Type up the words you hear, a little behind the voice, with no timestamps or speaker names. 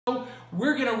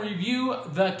we're going to review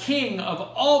the king of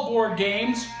all board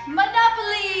games,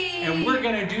 Monopoly! And we're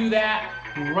going to do that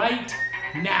right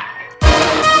now.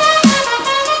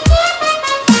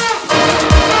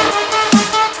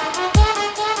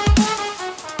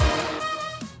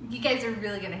 You guys are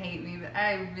really going to hate me, but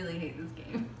I really hate this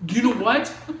game. You know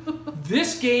what?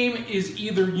 This game is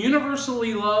either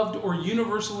universally loved or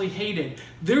universally hated.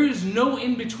 There is no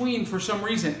in between for some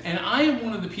reason. And I am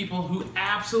one of the people who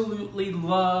absolutely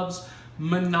loves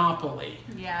Monopoly.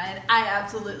 Yeah, and I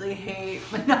absolutely hate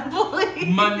Monopoly.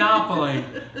 Monopoly.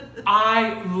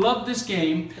 I love this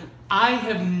game. I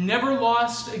have never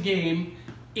lost a game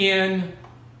in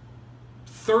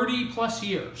 30 plus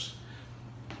years.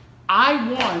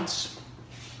 I once...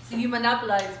 So you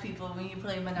monopolize people when you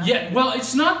play Monopoly? Yeah, well,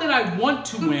 it's not that I want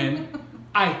to win.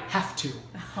 I have to.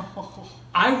 Oh.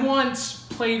 I once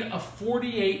played a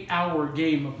 48-hour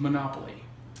game of Monopoly.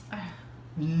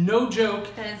 No joke.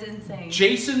 That is insane.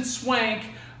 Jason Swank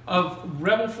of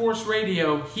Rebel Force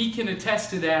Radio, he can attest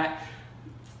to that.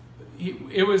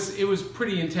 It was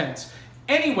pretty intense.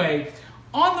 Anyway,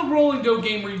 on the Roll and Go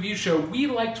Game Review Show, we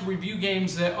like to review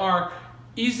games that are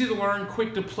easy to learn,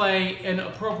 quick to play, and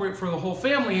appropriate for the whole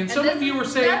family. And some of you are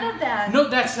saying, none of that. no,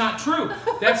 that's not true.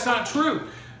 That's not true.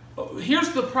 Here's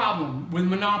the problem with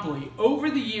Monopoly. Over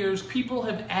the years, people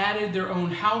have added their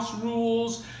own house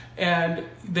rules, and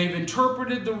they've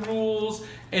interpreted the rules,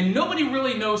 and nobody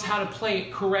really knows how to play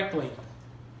it correctly.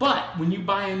 But when you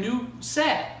buy a new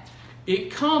set,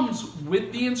 it comes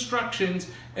with the instructions,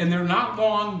 and they're not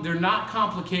long, they're not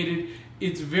complicated,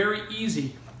 it's very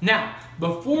easy. Now,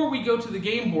 before we go to the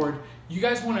game board, you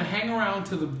guys want to hang around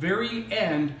to the very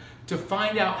end to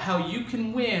find out how you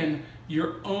can win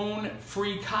your own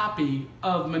free copy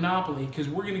of Monopoly, because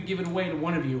we're going to give it away to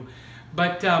one of you.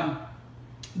 But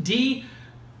Dee,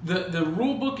 the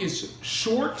rule book is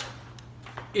short.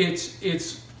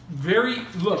 It's very,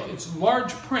 look, it's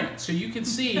large print, so you can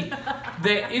see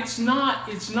that it's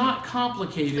not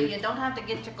complicated. So you don't have to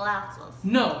get your glasses.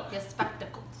 No. Your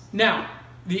spectacles. Now,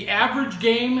 the average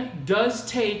game does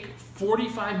take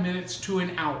 45 minutes to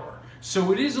an hour.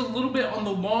 So it is a little bit on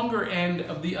the longer end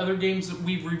of the other games that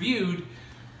we've reviewed,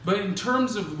 but in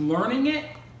terms of learning it,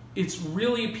 it's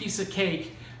really a piece of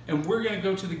cake, and we're going to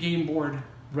go to the game board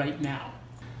right now.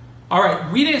 All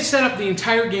right, we didn't set up the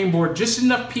entire game board, just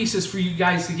enough pieces for you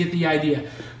guys to get the idea.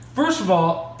 First of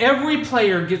all, every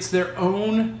player gets their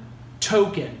own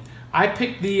token. I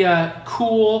picked the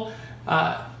cool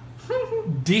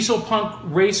Dieselpunk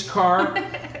race car,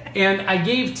 and I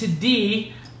gave to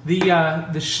Dee the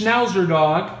Schnauzer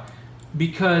dog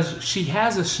because she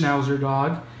has a Schnauzer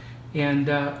dog, and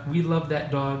we love that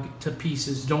dog to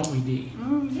pieces, don't we, Dee?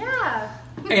 Yeah.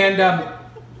 And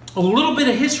a little bit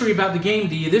of history about the game,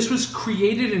 Dee. This was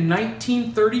created in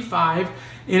 1935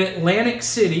 in Atlantic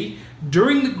City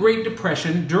during the Great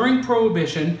Depression, during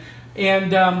Prohibition,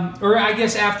 and or I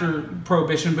guess after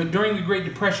Prohibition, but during the Great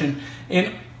Depression.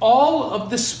 And all of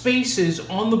the spaces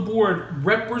on the board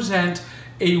represent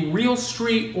a real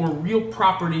street or real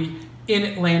property in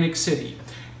Atlantic City.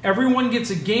 Everyone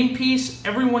gets a game piece.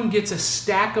 Everyone gets a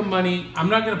stack of money. I'm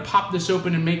not going to pop this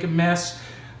open and make a mess.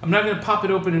 I'm not going to pop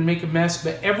it open and make a mess,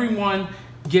 but everyone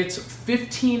gets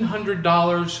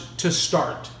 $1,500 to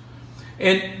start.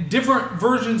 And different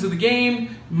versions of the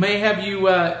game may have you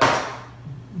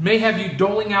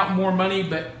doling out more money,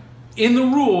 but in the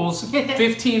rules,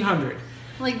 $1,500.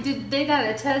 Like, did they got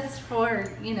a test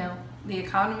for, you know, the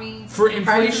economy? For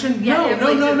inflation? Yeah,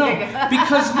 no.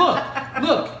 Because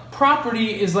look,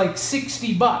 property is like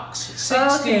 $60,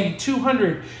 60,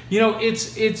 200. You know,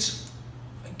 it's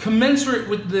commensurate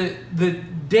with the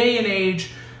day and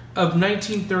age of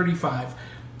 1935.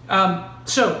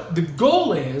 So the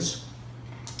goal is,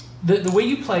 the way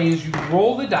you play is you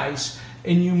roll the dice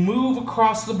and you move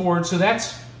across the board. So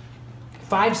that's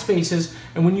 5 spaces.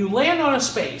 And when you land on a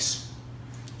space,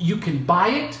 you can buy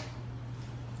it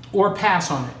or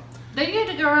pass on it. Don't you have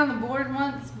to go around the board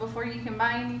once before you can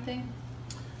buy anything?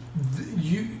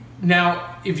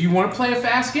 Now, if you want to play a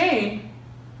fast game,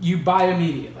 you buy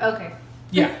immediately. Okay.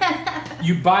 Yeah,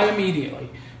 you buy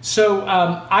immediately. So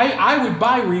I would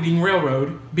buy Reading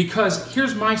Railroad because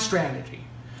here's my strategy.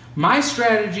 My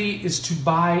strategy is to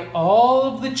buy all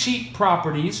of the cheap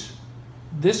properties,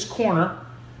 this corner,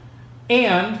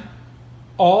 and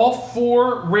all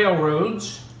 4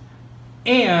 railroads,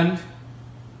 and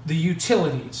the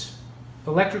utilities,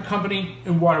 electric company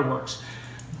and waterworks.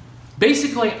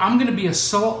 Basically, I'm going to be a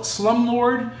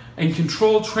slumlord and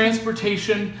control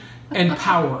transportation and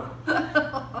power.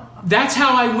 That's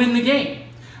how I win the game.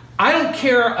 I don't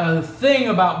care a thing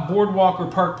about Boardwalk or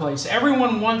Park Place.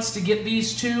 Everyone wants to get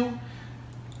these two.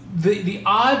 the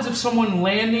odds of someone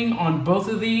landing on both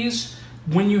of these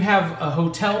when you have a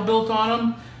hotel built on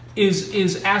them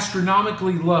is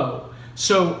astronomically low.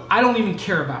 So I don't even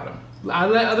care about them. I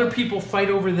let other people fight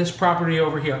over this property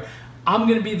over here. I'm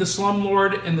going to be the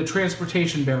slumlord and the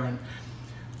transportation baron.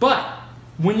 But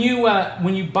when you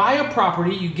buy a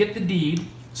property, you get the deed.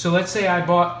 So let's say I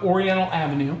bought Oriental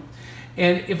Avenue,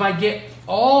 and if I get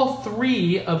all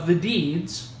 3 of the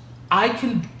deeds, I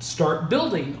can start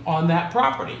building on that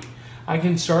property. I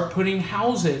can start putting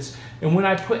houses. And when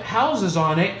I put houses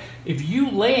on it, if you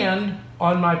land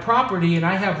on my property and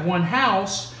I have 1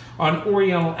 house on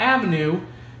Oriental Avenue,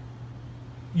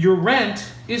 your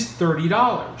rent is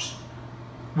 $30.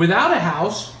 Without a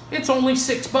house, it's only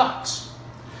 $6.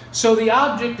 So the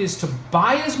object is to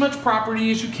buy as much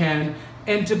property as you can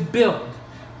and to build.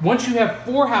 Once you have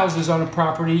 4 houses on a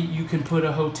property, you can put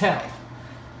a hotel.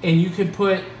 And you can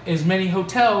put as many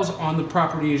hotels on the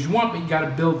property as you want, but you got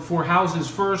to build 4 houses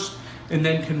first and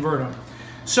then convert them.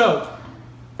 So,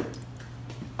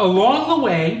 along the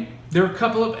way, there are a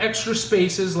couple of extra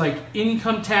spaces like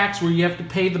income tax where you have to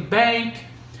pay the bank,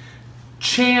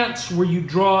 chance where you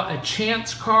draw a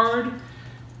chance card,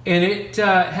 and it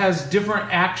has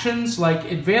different actions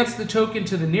like advance the token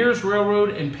to the nearest railroad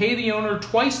and pay the owner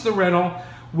twice the rental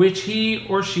which he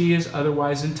or she is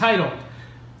otherwise entitled.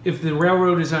 If the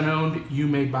railroad is unowned, you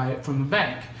may buy it from the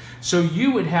bank. So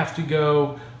you would have to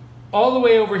go all the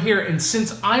way over here, and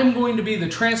since I'm going to be the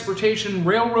transportation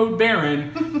railroad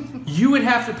baron, you would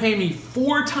have to pay me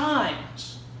 4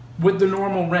 times what the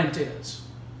normal rent is.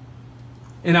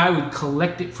 And I would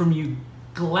collect it from you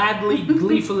gladly,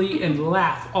 gleefully, and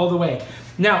laugh all the way.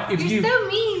 Now, if You're so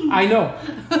mean. I know.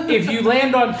 If you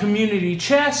land on community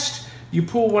chest, you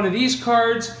pull one of these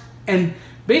cards, and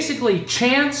basically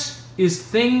chance is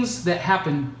things that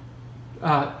happen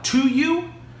to you,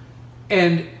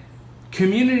 and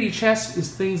community chest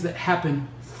is things that happen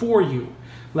for you.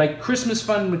 Like Christmas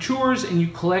fund matures and you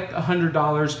collect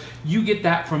 $100, you get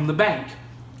that from the bank.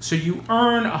 So you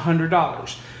earn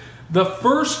 $100. The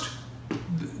first,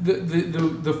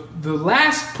 the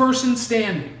last person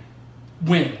standing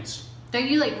wins. Don't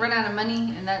you like run out of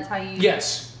money and that's how you...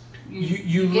 Yes.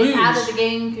 You get lose. out of the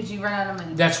game because you run out of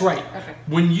money. That's right. Okay.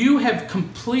 When you have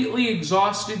completely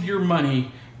exhausted your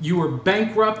money, you are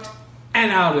bankrupt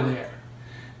and out of there.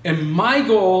 And my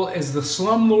goal as the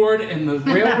slumlord and the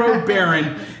railroad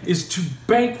baron is to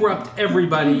bankrupt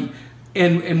everybody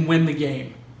and win the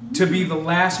game. To be the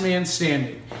last man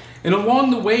standing. And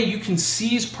along the way, you can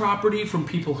seize property from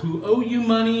people who owe you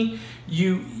money.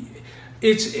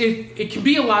 It can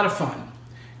be a lot of fun.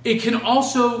 It can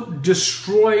also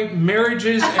destroy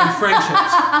marriages and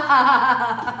friendships.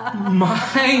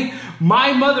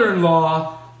 My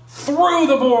mother-in-law threw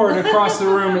the board across the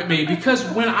room at me because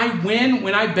when I win,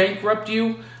 when I bankrupt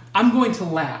you, I'm going to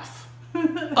laugh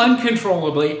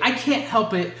uncontrollably. I can't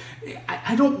help it.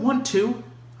 I don't want to.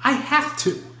 I have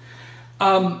to.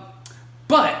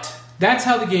 But that's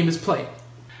how the game is played.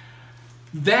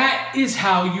 That is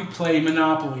how you play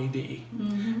Monopoly, Dee.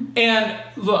 Mm-hmm. And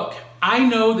look, I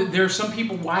know that there are some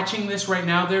people watching this right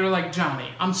now that are like, Johnny,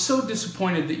 I'm so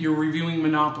disappointed that you're reviewing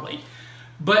Monopoly.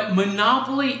 But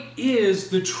Monopoly is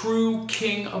the true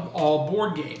king of all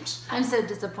board games. I'm so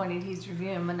disappointed he's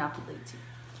reviewing Monopoly too.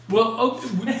 Well,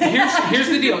 here's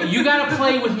the deal. You got to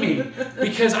play with me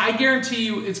because I guarantee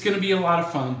you it's going to be a lot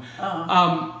of fun.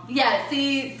 Yeah,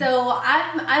 see, so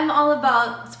I'm all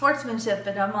about sportsmanship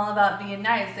and I'm all about being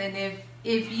nice. And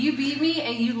if you beat me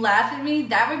and you laugh at me,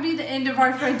 that would be the end of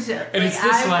our friendship. And like, it's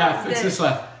this laugh. It's this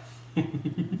laugh.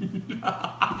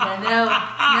 Yeah, no,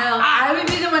 I would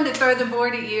be the one to throw the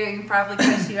board at you and probably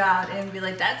cuss you out and be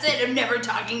like, that's it, I'm never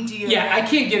talking to you. Yeah, I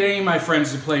can't get any of my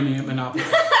friends to play me at Monopoly.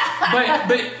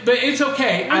 but it's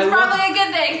okay. It's probably a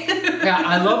good thing. Yeah,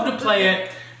 I love to play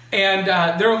it. And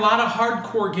there are a lot of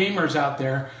hardcore gamers out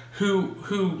there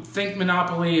who think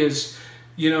Monopoly is,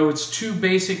 it's too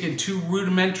basic and too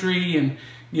rudimentary and,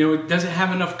 it doesn't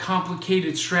have enough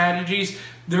complicated strategies.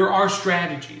 There are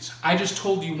strategies. I just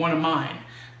told you one of mine,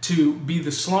 to be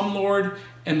the slumlord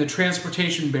and the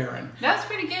transportation baron. That was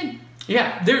pretty good.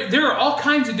 Yeah, there are all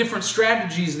kinds of different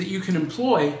strategies that you can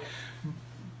employ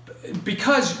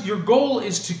because your goal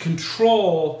is to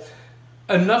control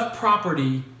enough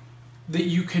property that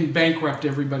you can bankrupt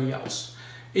everybody else.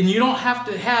 And you don't have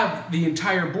to have the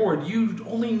entire board. You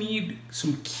only need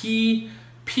some key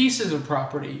pieces of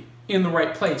property in the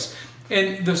right place.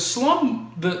 And the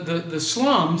slums,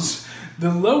 the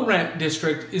low rent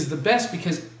district is the best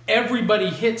because everybody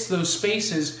hits those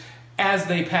spaces as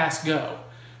they pass go.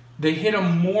 They hit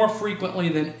them more frequently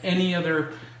than any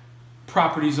other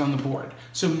properties on the board.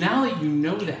 So now that you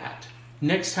know that,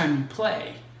 next time you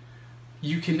play,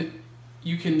 you can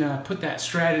put that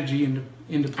strategy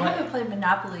into play. I haven't played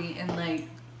Monopoly in like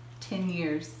 10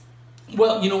 years.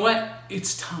 Well, you know what?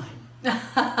 It's time.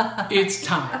 It's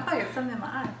time. I thought you had something in my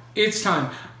eye. It's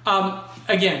time.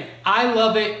 Again, I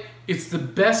love it. It's the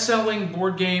best-selling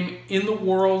board game in the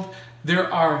world.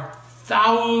 There are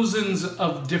thousands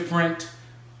of different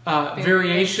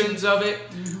variations of it.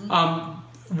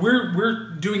 Mm-hmm.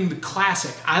 We're doing the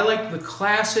classic. I like the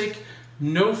classic,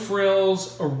 no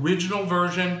frills, original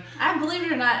version. I, believe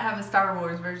it or not, have a Star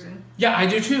Wars version. Yeah, I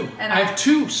do too. And I have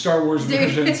 2 Star Wars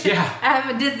versions. Yeah, I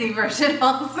have a Disney version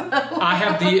also. I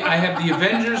have the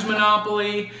Avengers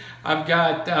Monopoly. I've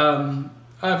got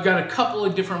a couple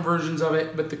of different versions of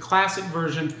it, but the classic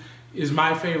version is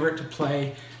my favorite to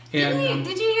play. And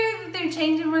did you hear that they're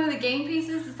changing one of the game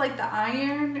pieces? It's like the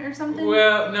iron or something?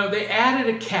 Well, no, they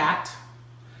added a cat,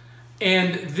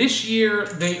 and this year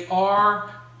they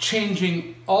are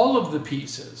changing all of the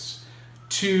pieces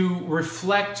to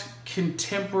reflect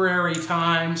contemporary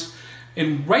times.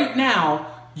 And right now,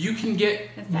 you can get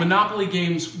Monopoly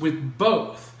games with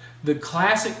both the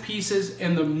classic pieces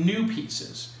and the new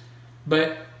pieces.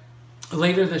 But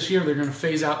later this year, they're going to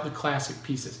phase out the classic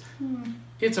pieces.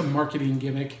 It's a marketing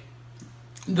gimmick.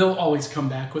 They'll always come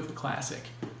back with the classic.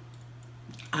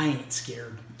 I ain't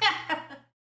scared.